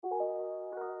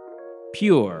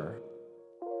Pure,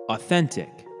 authentic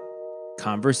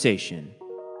conversation.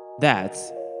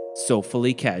 That's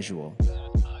Soulfully Casual.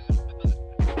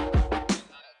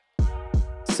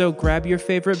 So grab your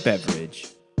favorite beverage,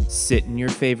 sit in your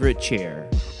favorite chair.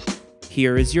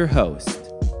 Here is your host,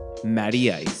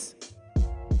 Matty Ice.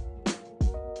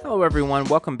 Hello, everyone.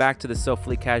 Welcome back to the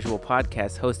Soulfully Casual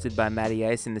podcast hosted by Matty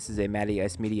Ice, and this is a Matty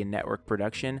Ice Media Network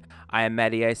production. I am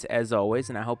Matty Ice, as always,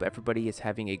 and I hope everybody is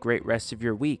having a great rest of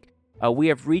your week. We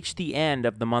have reached the end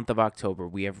of the month of October.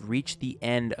 We have reached the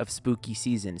end of spooky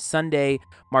season. Sunday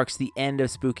marks the end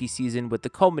of spooky season with the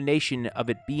culmination of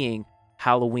it being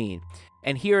Halloween.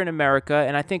 And here in America,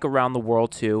 and I think around the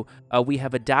world too, we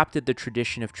have adopted the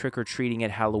tradition of trick-or-treating at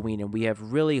Halloween, and we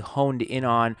have really honed in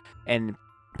on and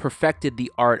perfected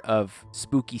the art of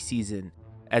spooky season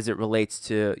as it relates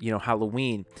to,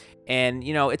 Halloween. And,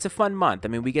 it's a fun month. I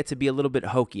mean, we get to be a little bit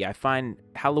hokey. I find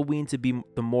Halloween to be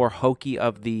the more hokey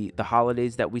of the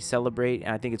holidays that we celebrate,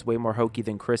 and I think it's way more hokey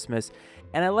than Christmas.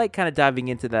 And I like kind of diving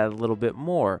into that a little bit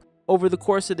more. Over the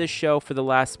course of this show for the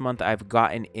last month, I've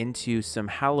gotten into some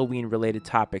Halloween-related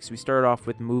topics. We started off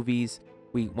with movies.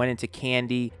 We went into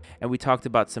candy, and we talked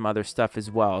about some other stuff as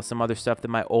well, some other stuff that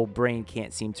my old brain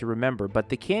can't seem to remember. But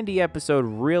the candy episode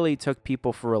really took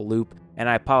people for a loop, and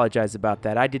I apologize about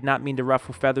that. I did not mean to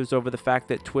ruffle feathers over the fact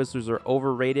that Twizzlers are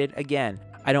overrated. Again,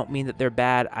 I don't mean that they're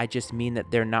bad, I just mean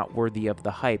that they're not worthy of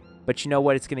the hype. But you know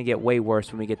what? It's going to get way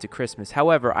worse when we get to Christmas.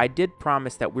 However, I did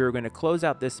promise that we were going to close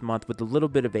out this month with a little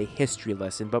bit of a history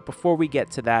lesson. But before we get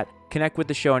to that, connect with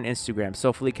the show on Instagram,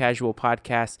 Soulfully Casual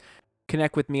Podcast.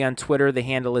 Connect with me on Twitter. The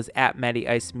handle is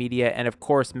 @MattyIceMedia, and of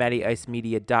course,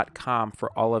 MattyIceMedia.com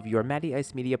for all of your Matty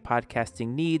Ice Media podcasting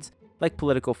needs, like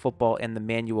Political Football and The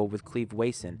Manual with Cleve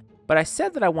Wason. But I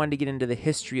said that I wanted to get into the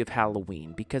history of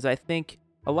Halloween because I think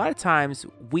a lot of times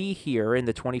we here in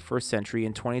the 21st century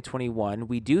in 2021,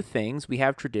 we do things, we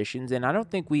have traditions, and I don't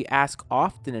think we ask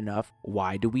often enough,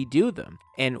 why do we do them?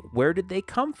 And where did they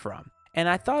come from? And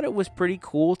I thought it was pretty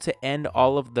cool to end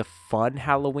all of the fun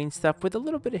Halloween stuff with a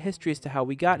little bit of history as to how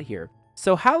we got here.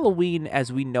 So Halloween,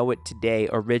 as we know it today,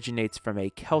 originates from a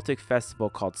Celtic festival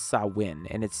called Samhain,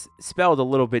 and it's spelled a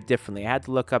little bit differently. I had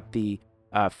to look up the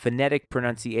phonetic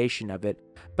pronunciation of it,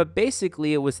 but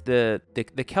basically it was the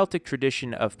Celtic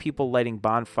tradition of people lighting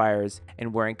bonfires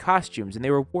and wearing costumes, and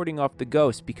they were warding off the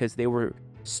ghosts because they were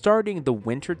starting the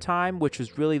winter time, which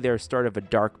was really their start of a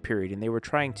dark period, and they were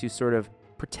trying to sort of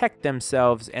protect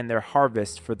themselves and their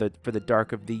harvest for the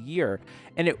dark of the year.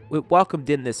 And it welcomed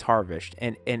in this harvest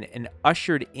and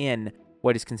ushered in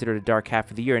what is considered a dark half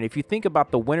of the year. And if you think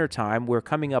about the winter time, we're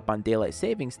coming up on daylight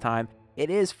savings time. It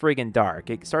is friggin' dark.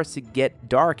 It starts to get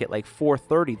dark at like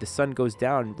 4:30. The sun goes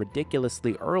down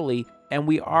ridiculously early, and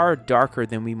we are darker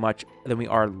than we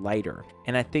are lighter.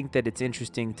 And I think that it's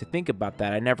interesting to think about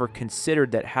that. I never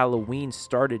considered that Halloween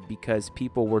started because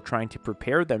people were trying to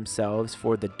prepare themselves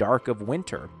for the dark of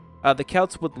winter. The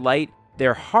Celts would light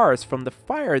their hearths from the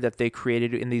fire that they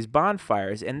created in these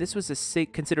bonfires, and this was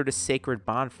considered a sacred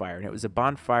bonfire, and it was a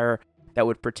bonfire that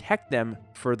would protect them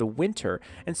for the winter.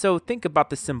 And so think about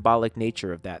the symbolic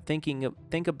nature of that.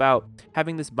 Think about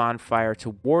having this bonfire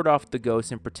to ward off the ghosts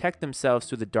and protect themselves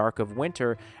through the dark of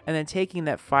winter, and then taking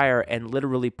that fire and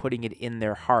literally putting it in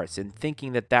their hearts and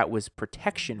thinking that that was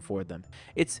protection for them.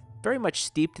 It's very much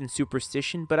steeped in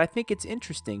superstition, but I think it's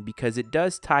interesting because it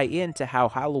does tie into how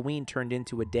Halloween turned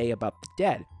into a day about the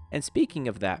dead. And speaking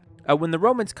of that, when the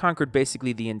Romans conquered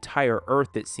basically the entire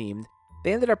earth, it seemed,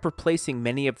 they ended up replacing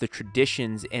many of the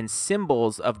traditions and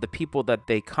symbols of the people that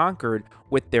they conquered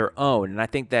with their own. And I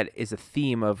think that is a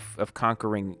theme of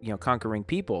conquering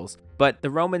peoples. But the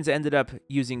Romans ended up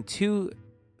using two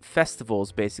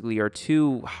festivals, basically, or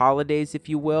two holidays, if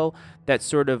you will, that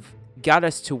sort of got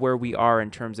us to where we are in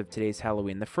terms of today's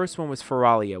Halloween. The first one was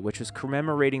Feralia, which was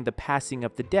commemorating the passing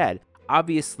of the dead.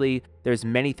 Obviously, there's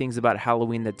many things about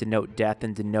Halloween that denote death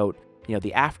and denote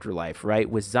the afterlife, right?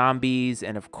 With zombies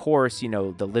and of course,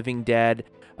 the living dead,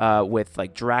 with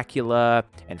like Dracula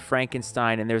and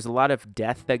Frankenstein. And there's a lot of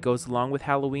death that goes along with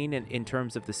Halloween in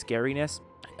terms of the scariness.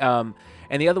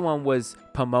 And the other one was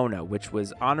Pomona, which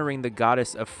was honoring the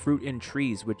goddess of fruit and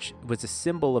trees, which was a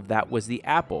symbol of that was the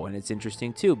apple. And it's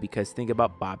interesting too, because think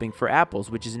about bobbing for apples,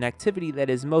 which is an activity that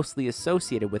is mostly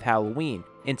associated with Halloween.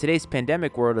 In today's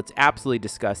pandemic world, it's absolutely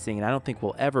disgusting, and I don't think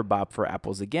we'll ever bob for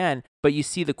apples again, but you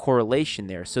see the correlation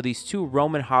there. So these two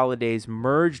Roman holidays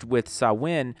merged with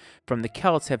Samhain from the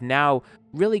Celts have now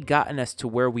really gotten us to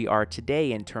where we are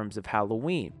today in terms of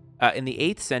Halloween. In the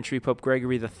 8th century, Pope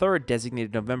Gregory III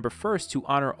designated November 1st to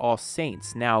honor All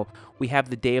Saints. Now, we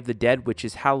have the Day of the Dead, which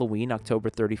is Halloween,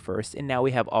 October 31st, and now we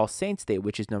have All Saints Day,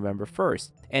 which is November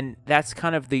 1st. And that's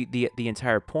kind of the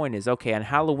entire point is, okay, on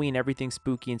Halloween, everything's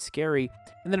spooky and scary,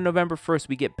 and then on November 1st,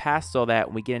 we get past all that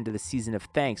and we get into the season of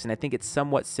thanks. And I think it's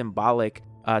somewhat symbolic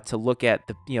to look at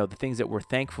the things that we're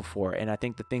thankful for. And I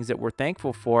think the things that we're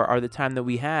thankful for are the time that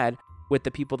we had with the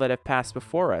people that have passed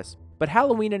before us. But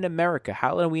Halloween in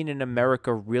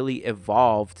America really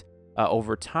evolved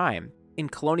over time. In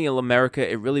colonial America,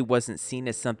 it really wasn't seen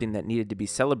as something that needed to be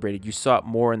celebrated. You saw it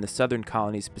more in the southern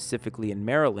colonies, specifically in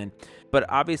Maryland. But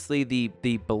obviously,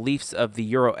 the beliefs of the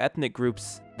Euro-ethnic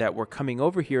groups that were coming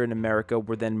over here in America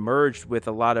were then merged with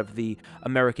a lot of the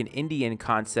American Indian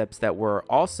concepts that were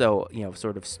also,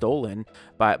 sort of stolen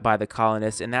by the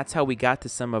colonists. And that's how we got to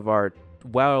some of our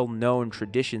well-known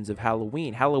traditions of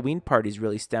Halloween. Halloween parties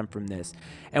really stem from this.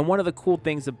 And one of the cool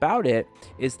things about it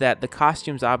is that the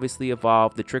costumes obviously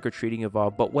evolved, the trick-or-treating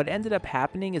evolved, but what ended up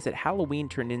happening is that Halloween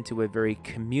turned into a very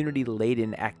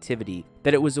community-laden activity,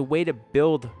 that it was a way to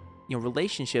build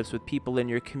relationships with people in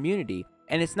your community.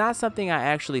 And it's not something I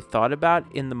actually thought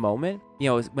about in the moment.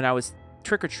 When I was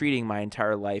trick-or-treating my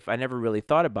entire life, I never really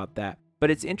thought about that.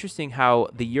 But it's interesting how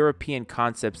the European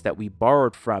concepts that we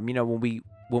borrowed from,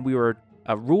 when we were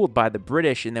ruled by the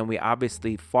British, and then we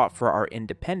obviously fought for our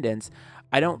independence,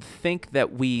 I don't think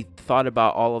that we thought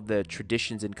about all of the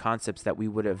traditions and concepts that we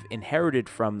would have inherited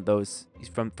from those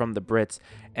from the Brits,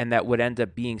 and that would end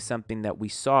up being something that we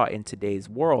saw in today's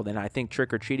world. And I think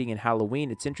trick-or-treating and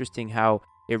Halloween, it's interesting how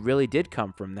it really did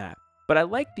come from that. But I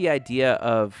like the idea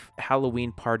of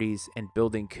Halloween parties and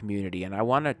building community, and I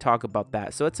want to talk about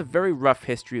that. So it's a very rough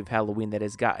history of Halloween that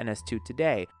has gotten us to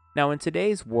today. Now, in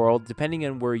today's world, depending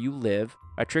on where you live,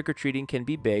 a trick-or-treating can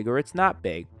be big or it's not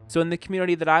big. So in the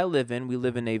community that I live in, we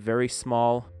live in a very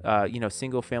small,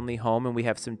 single-family home, and we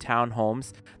have some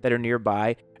townhomes that are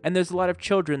nearby. And there's a lot of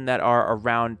children that are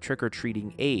around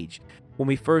trick-or-treating age. When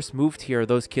we first moved here,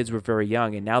 those kids were very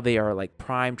young, and now they are like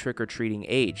prime trick-or-treating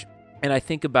age. And I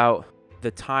think about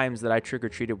the times that I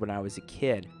trick-or-treated when I was a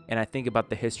kid, and I think about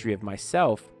the history of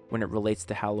myself when it relates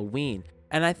to Halloween.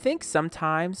 And I think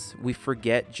sometimes we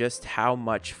forget just how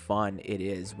much fun it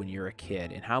is when you're a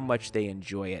kid and how much they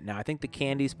enjoy it. Now, I think the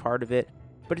candy's part of it,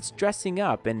 but it's dressing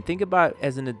up. And think about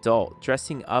as an adult,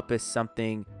 dressing up as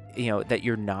something, that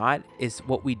you're not is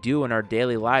what we do in our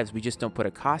daily lives. We just don't put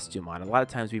a costume on. A lot of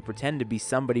times we pretend to be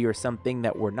somebody or something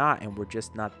that we're not, and we're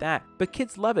just not that. But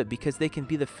kids love it because they can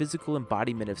be the physical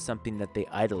embodiment of something that they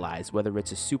idolize, whether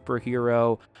it's a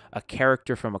superhero, a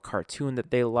character from a cartoon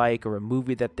that they like, or a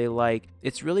movie that they like.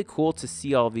 It's really cool to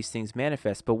see all of these things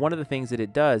manifest. But one of the things that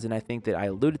it does, and I think that I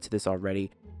alluded to this already,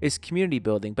 is community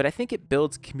building. But I think it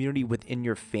builds community within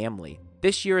your family.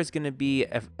 This year is going to be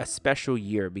a special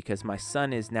year because my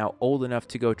son is now old enough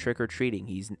to go trick-or-treating.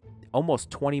 He's almost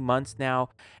 20 months now,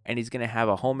 and he's going to have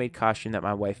a homemade costume that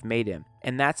my wife made him.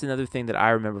 And that's another thing that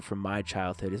I remember from my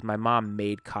childhood is my mom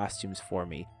made costumes for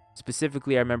me.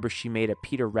 Specifically, I remember she made a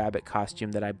Peter Rabbit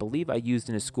costume that I believe I used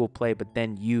in a school play, but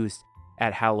then used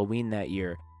at Halloween that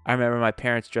year. I remember my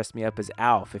parents dressed me up as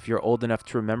Alf. If you're old enough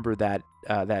to remember that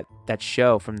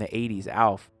show from the 80s,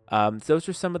 Alf. Those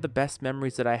are some of the best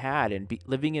memories that I had, and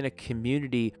living in a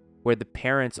community where the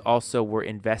parents also were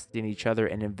invested in each other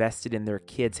and invested in their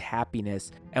kids'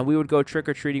 happiness. And we would go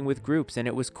trick-or-treating with groups, and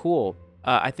it was cool.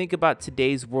 I think about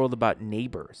today's world about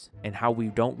neighbors and how we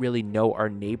don't really know our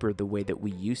neighbor the way that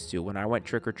we used to. When I went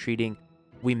trick-or-treating,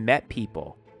 we met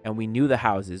people and we knew the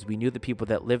houses. We knew the people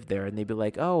that lived there, and they'd be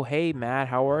like, "Oh, hey, Matt,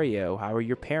 how are you? How are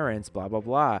your parents? Blah, blah,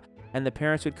 blah." And the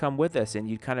parents would come with us, and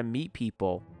you'd kind of meet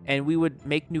people, and we would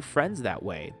make new friends that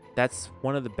way. That's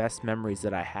one of the best memories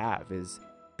that I have, is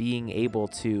being able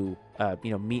to,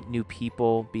 meet new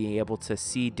people, being able to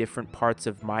see different parts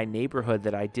of my neighborhood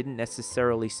that I didn't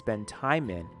necessarily spend time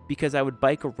in, because I would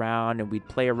bike around and we'd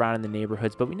play around in the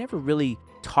neighborhoods, but we never really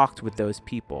talked with those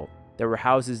people. There were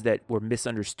houses that were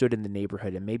misunderstood in the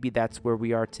neighborhood, and maybe that's where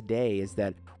we are today, is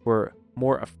that we're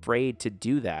more afraid to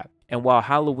do that. And while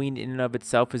Halloween in and of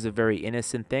itself is a very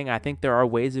innocent thing, I think there are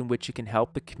ways in which it can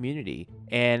help the community.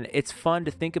 And it's fun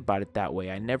to think about it that way.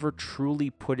 I never truly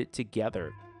put it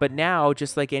together. But now,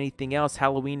 just like anything else,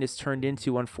 Halloween has turned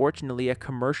into, unfortunately, a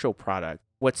commercial product.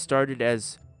 What started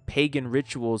as pagan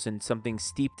rituals and something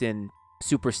steeped in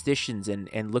superstitions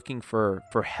and looking for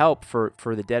help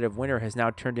for the dead of winter has now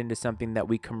turned into something that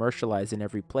we commercialize in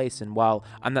every place. And while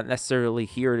I'm not necessarily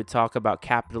here to talk about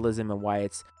capitalism and why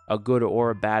it's a good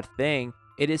or a bad thing,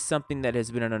 it is something that has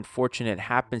been an unfortunate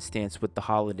happenstance with the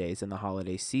holidays and the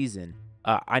holiday season.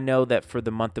 I know that for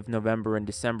the month of November and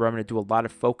December, I'm going to do a lot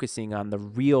of focusing on the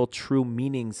real, true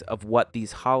meanings of what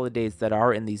these holidays that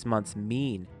are in these months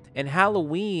mean. And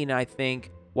Halloween, I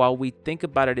think, while we think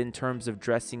about it in terms of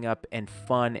dressing up and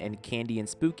fun and candy and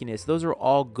spookiness, those are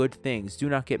all good things. Do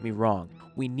not get me wrong.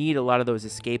 We need a lot of those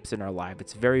escapes in our life.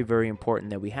 It's very, very important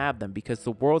that we have them because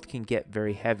the world can get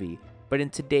very heavy. But in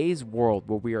today's world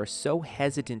where we are so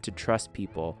hesitant to trust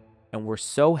people and we're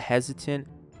so hesitant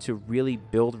to really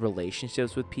build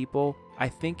relationships with people, I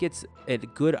think it's a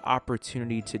good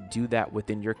opportunity to do that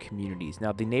within your communities.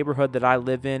 Now, the neighborhood that I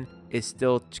live in is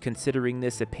still considering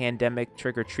this a pandemic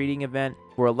trick-or-treating event.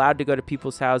 We're allowed to go to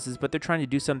people's houses, but they're trying to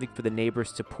do something for the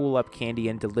neighbors to pool up candy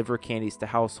and deliver candies to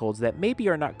households that maybe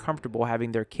are not comfortable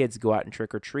having their kids go out and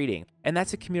trick-or-treating. And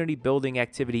that's a community building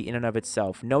activity in and of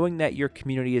itself. Knowing that your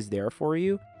community is there for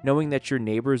you, knowing that your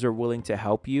neighbors are willing to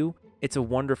help you, it's a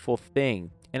wonderful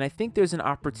thing. And I think there's an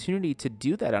opportunity to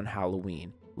do that on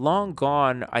Halloween. Long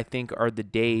gone, I think, are the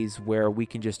days where we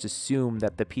can just assume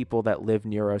that the people that live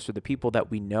near us or the people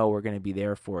that we know are going to be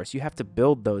there for us. You have to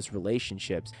build those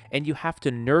relationships and you have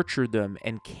to nurture them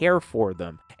and care for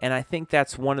them. And I think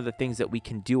that's one of the things that we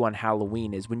can do on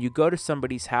Halloween is when you go to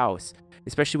somebody's house,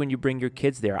 especially when you bring your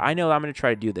kids there. I know I'm going to try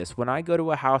to do this. When I go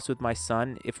to a house with my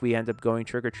son, if we end up going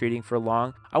trick-or-treating for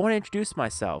long, I want to introduce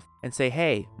myself and say,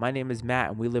 hey, my name is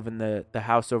Matt and we live in the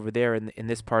house over there in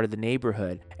this part of the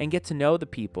neighborhood, and get to know the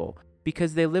people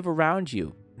because they live around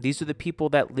you. These are the people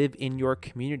that live in your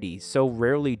community. So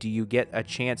rarely do you get a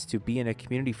chance to be in a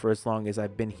community for as long as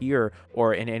I've been here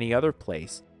or in any other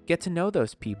place. Get to know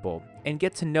those people and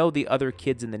get to know the other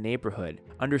kids in the neighborhood.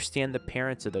 Understand the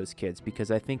parents of those kids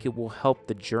because I think it will help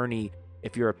the journey,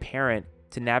 if you're a parent,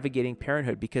 to navigating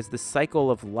parenthood because the cycle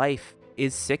of life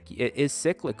is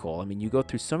cyclical. I mean, you go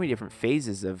through so many different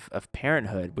phases of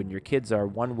parenthood when your kids are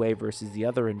one way versus the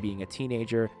other and being a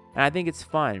teenager. And I think it's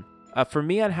fun. For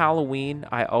me on Halloween,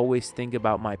 I always think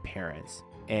about my parents.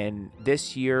 And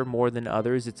this year, more than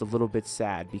others, it's a little bit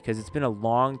sad because it's been a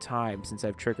long time since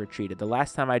I've trick-or-treated. The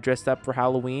last time I dressed up for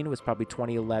Halloween was probably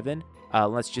 2011.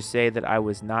 Let's just say that I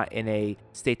was not in a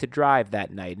state to drive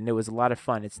that night, and it was a lot of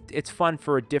fun. It's fun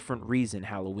for a different reason,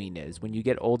 Halloween is. When you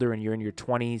get older and you're in your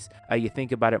 20s, you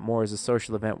think about it more as a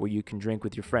social event where you can drink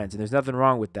with your friends, and there's nothing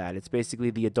wrong with that. It's basically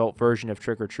the adult version of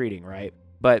trick-or-treating, right?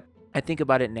 But I think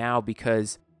about it now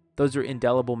because those are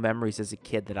indelible memories as a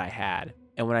kid that I had.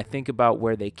 And when I think about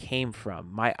where they came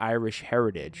from, my Irish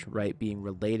heritage, right, being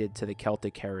related to the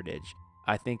Celtic heritage,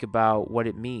 I think about what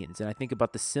it means. And I think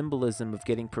about the symbolism of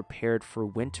getting prepared for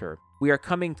winter. We are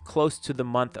coming close to the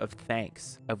month of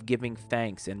thanks, of giving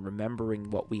thanks and remembering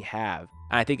what we have.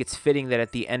 And I think it's fitting that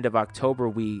at the end of October,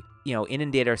 we,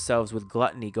 inundate ourselves with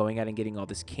gluttony, going out and getting all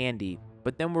this candy.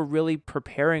 But then we're really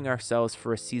preparing ourselves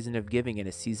for a season of giving and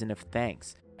a season of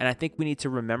thanks. And I think we need to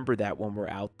remember that when we're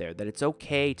out there, that it's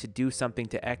okay to do something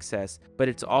to excess, but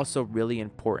it's also really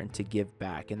important to give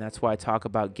back. And that's why I talk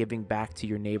about giving back to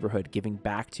your neighborhood, giving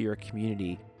back to your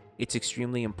community. It's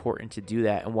extremely important to do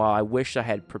that. And while I wish I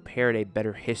had prepared a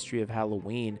better history of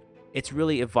Halloween, it's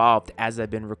really evolved as I've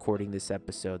been recording this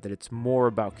episode, that it's more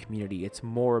about community. It's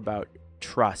more about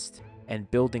trust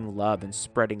and building love and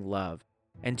spreading love.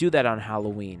 And do that on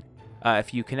Halloween.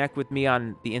 If you connect with me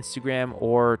on the Instagram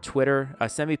or Twitter,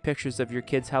 send me pictures of your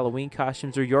kids' Halloween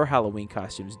costumes or your Halloween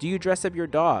costumes. Do you dress up your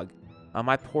dog?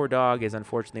 My poor dog is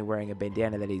unfortunately wearing a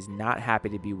bandana that he's not happy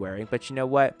to be wearing. But you know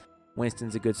what?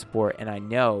 Winston's a good sport, and I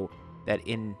know that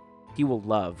he will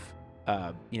love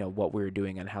what we're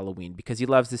doing on Halloween because he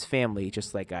loves his family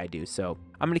just like I do. So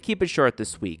I'm going to keep it short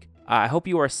this week. I hope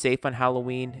you are safe on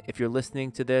Halloween. If you're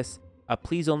listening to this,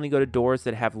 please only go to doors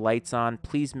that have lights on.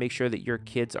 Please make sure that your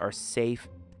kids are safe,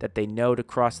 that they know to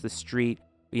cross the street,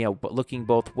 but looking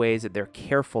both ways, that they're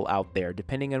careful out there.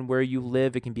 Depending on where you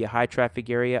live, it can be a high traffic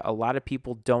area. A lot of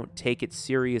people don't take it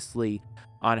seriously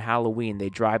on Halloween. They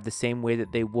drive the same way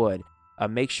that they would.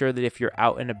 Make sure that if you're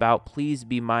out and about, please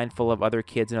be mindful of other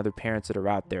kids and other parents that are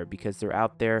out there because they're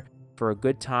out there for a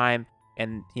good time.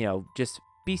 And, just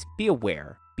be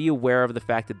aware. Be aware of the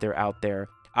fact that they're out there.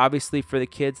 Obviously, for the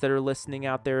kids that are listening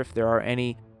out there, if there are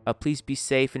any, please be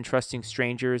safe and trusting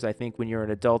strangers. I think when you're an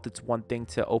adult, it's one thing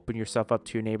to open yourself up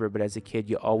to your neighbor, but as a kid,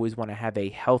 you always want to have a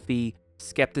healthy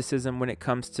skepticism when it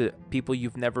comes to people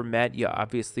you've never met. You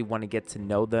obviously want to get to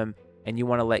know them, and you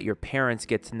want to let your parents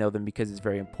get to know them because it's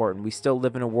very important. We still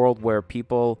live in a world where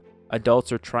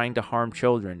adults are trying to harm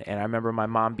children. And I remember my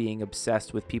mom being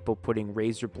obsessed with people putting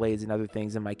razor blades and other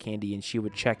things in my candy, and she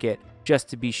would check it just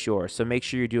to be sure. So make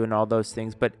sure you're doing all those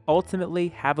things, but ultimately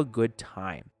have a good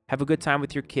time. Have a good time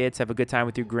with your kids. Have a good time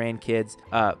with your grandkids.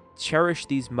 Cherish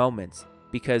these moments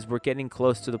because we're getting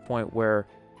close to the point where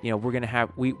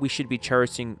we should be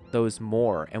cherishing those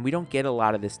more, and we don't get a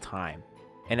lot of this time.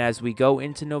 And as we go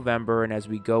into November and as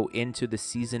we go into the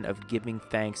season of giving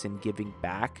thanks and giving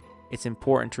back, it's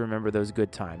important to remember those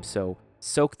good times. So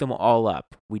soak them all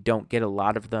up. We don't get a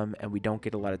lot of them, and we don't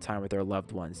get a lot of time with our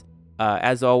loved ones.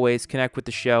 As always, connect with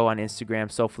the show on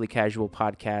Instagram, Soulfully Casual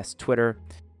Podcast, Twitter.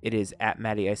 It is at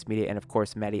Matty Ice Media, and of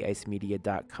course,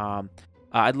 MattyIceMedia.com.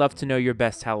 I'd love to know your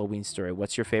best Halloween story.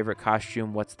 What's your favorite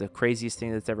costume? What's the craziest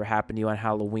thing that's ever happened to you on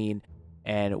Halloween?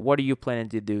 And what are you planning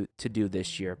to do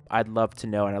this year? I'd love to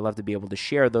know, and I'd love to be able to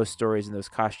share those stories and those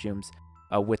costumes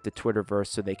with the Twitterverse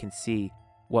so they can see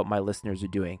what my listeners are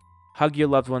doing. Hug your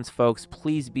loved ones, folks.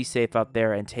 Please be safe out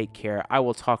there and take care. I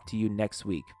will talk to you next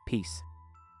week. Peace.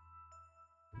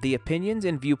 The opinions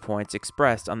and viewpoints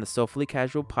expressed on the Soulfully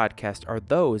Casual podcast are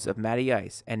those of Matty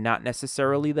Ice and not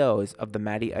necessarily those of the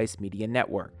Matty Ice Media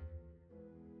Network.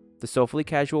 The Soulfully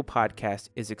Casual podcast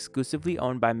is exclusively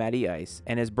owned by Matty Ice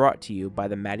and is brought to you by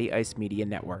the Matty Ice Media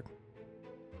Network.